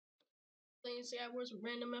playing Skywars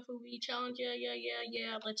random FOV challenge.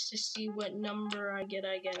 Yeah. Let's just see what number I get,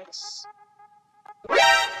 I guess.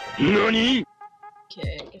 NANI?!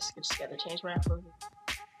 Okay, I guess I just gotta change my FOV.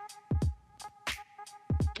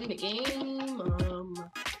 In the game,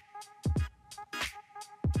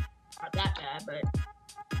 not that bad, but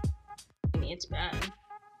I mean, it's bad.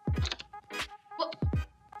 What?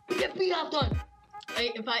 Get me hopped on!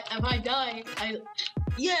 If I die,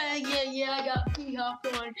 yeah, I got pee hopped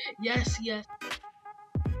on. Yes.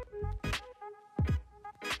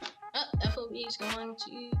 FOV is going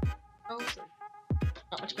to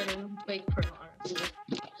not much better than Quake Pro, honestly.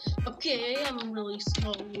 Okay, I'm a really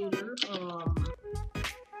slow looter.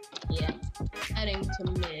 Yeah. Heading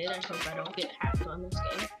to mid. I hope I don't get hacked on this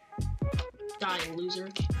game. Die, loser.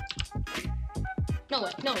 No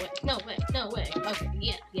way. Okay,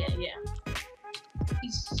 yeah.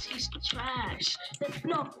 He's trash.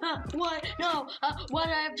 No, what? No, why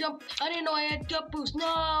did I have jump? I didn't know I had jump boost.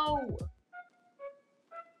 No!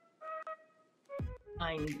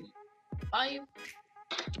 95.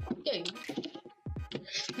 Okay.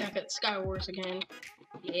 Back at Skywars again.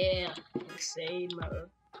 Yeah, insane mode.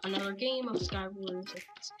 Another game of Skywars.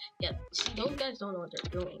 Yeah, see, those guys don't know what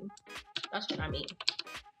they're doing. That's what I mean.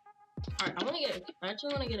 Alright, I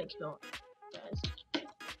actually wanna get a kill, guys.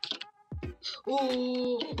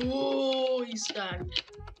 Ooh, he's stacked.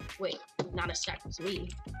 Wait, not as stacked as me.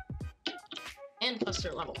 And plus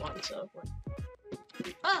they're level 1, so.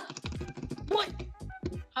 Ah! What?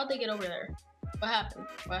 How'd they get over there? What happened?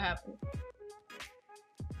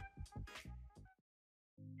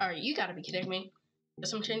 Alright, you gotta be kidding me.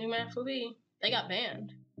 Guess I'm changing my FOV. They got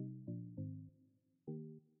banned.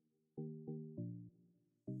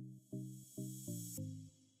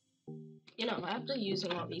 You know, after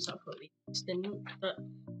using all these FOVs, the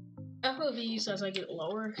FOVs as I get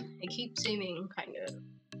lower, they keep seeming kind of,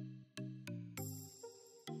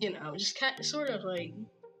 you know, just sort of like,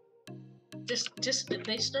 just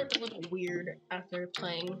they start to look weird after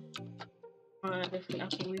playing on a different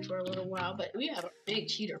FOV for a little while, but we have big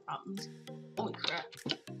cheater problems. Holy crap.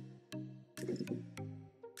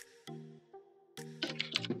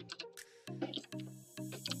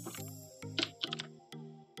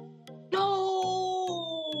 No!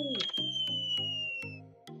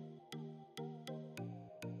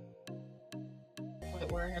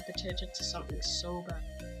 Wait, where I have to change it to something so bad.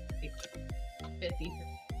 Like 50.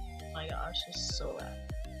 Oh my gosh, it's so bad.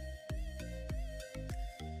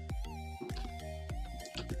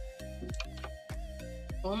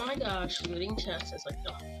 Oh my gosh, looting chests is like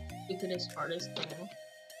the stupidest, hardest thing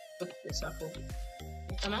with this FOV.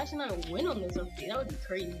 Imagine I win on this FOV, that would be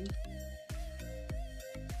crazy.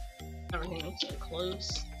 Everything looks so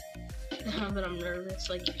close. Now that I'm nervous,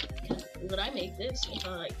 like, would I make this? If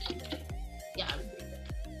I like, yeah, I would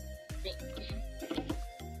make that.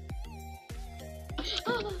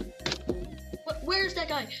 Oh, where's that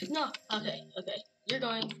guy? No, okay, you're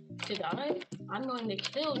going to die. I'm going to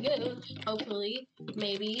kill you, hopefully,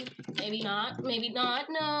 maybe not,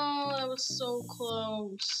 no, I was so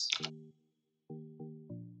close.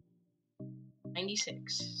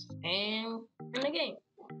 96, and in the game.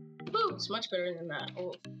 Woo, it's much better than that.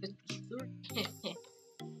 Oh, 53.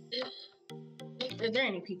 Are there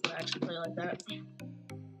any people that actually play like that?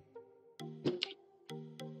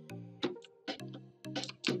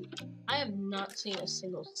 I have not seen a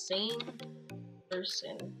single sane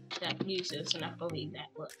person that uses an FOV that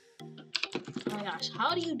look. Oh my gosh,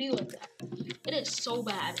 how do you deal with that? It is so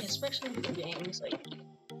bad, especially with games, like,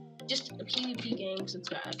 just PvP games, it's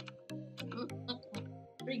bad.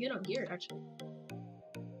 Pretty good on gear, actually.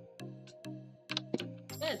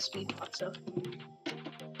 I had speed pop stuff.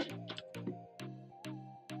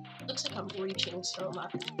 Looks like I'm reaching so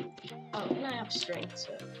much. Oh, and I have strength,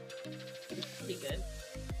 so pretty good.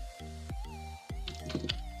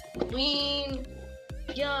 Queen!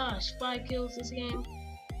 Gosh, 5 kills this game.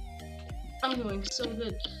 I'm doing so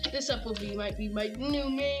good. This FOV might be my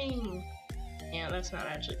new game. Yeah, that's not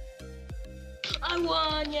actually. I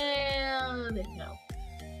won! Yeah! No.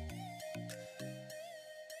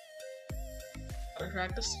 Gotta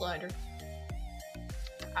crack the slider.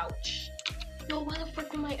 Ouch. Yo, why the frick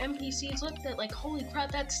do my NPCs look that? Like, holy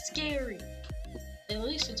crap, that's scary. At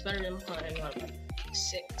least it's better than playing on like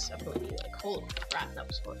 6 FOV. Like, holy crap, that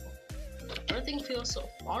was horrible. Everything feels so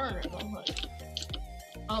far now. Like,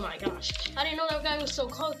 oh my gosh. I didn't know that guy was so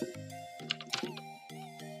close.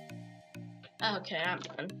 Okay, I'm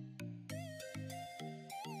done.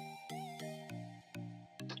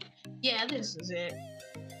 Yeah, this is it.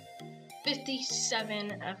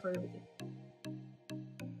 57 FOV.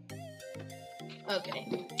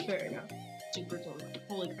 Okay, fair enough. Super cool.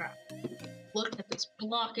 Holy crap. Look at this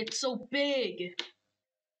block, it's so big!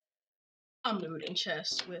 I'm looting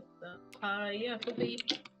chests with the high FOV.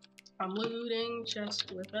 I'm looting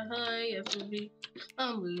chests with a high FOV.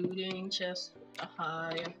 I'm looting chests with a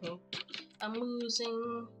high FOV. I'm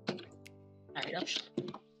losing. Alright, up.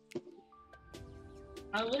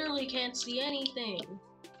 I literally can't see anything.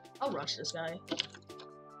 I'll rush this guy.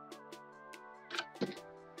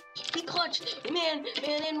 He clutched! Man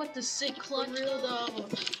in with the sick clutch though.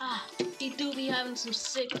 Ah, he do be having some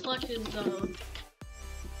sick clutches though.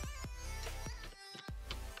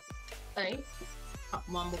 Alright.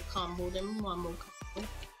 Wombo combo them, wombo combo.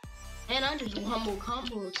 And I just wombo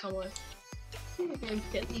combo someone.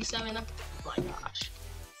 57, oh my gosh.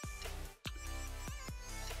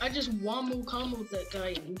 I just wombo comboed that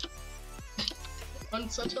guy on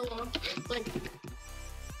such a long, like,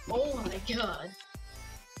 oh my god.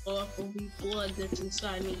 Oh, will be blood that's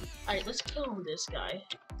inside me. Alright, let's kill this guy.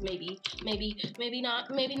 Maybe not,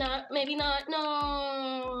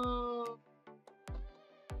 no!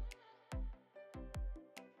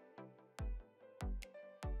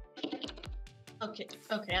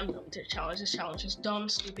 Okay, I'm done with this challenge. This challenge is dumb,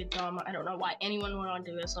 stupid, dumb. I don't know why anyone would want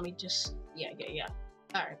to do this. Let me just, yeah.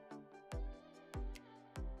 Alright.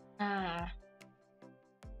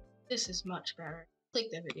 This is much better. Click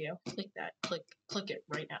that video. Click that. Click it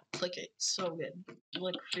right now. Click it. It's so good.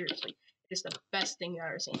 Like, seriously. It's the best thing I've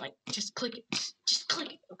ever seen. Like, just click it. Just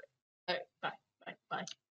click it. Okay.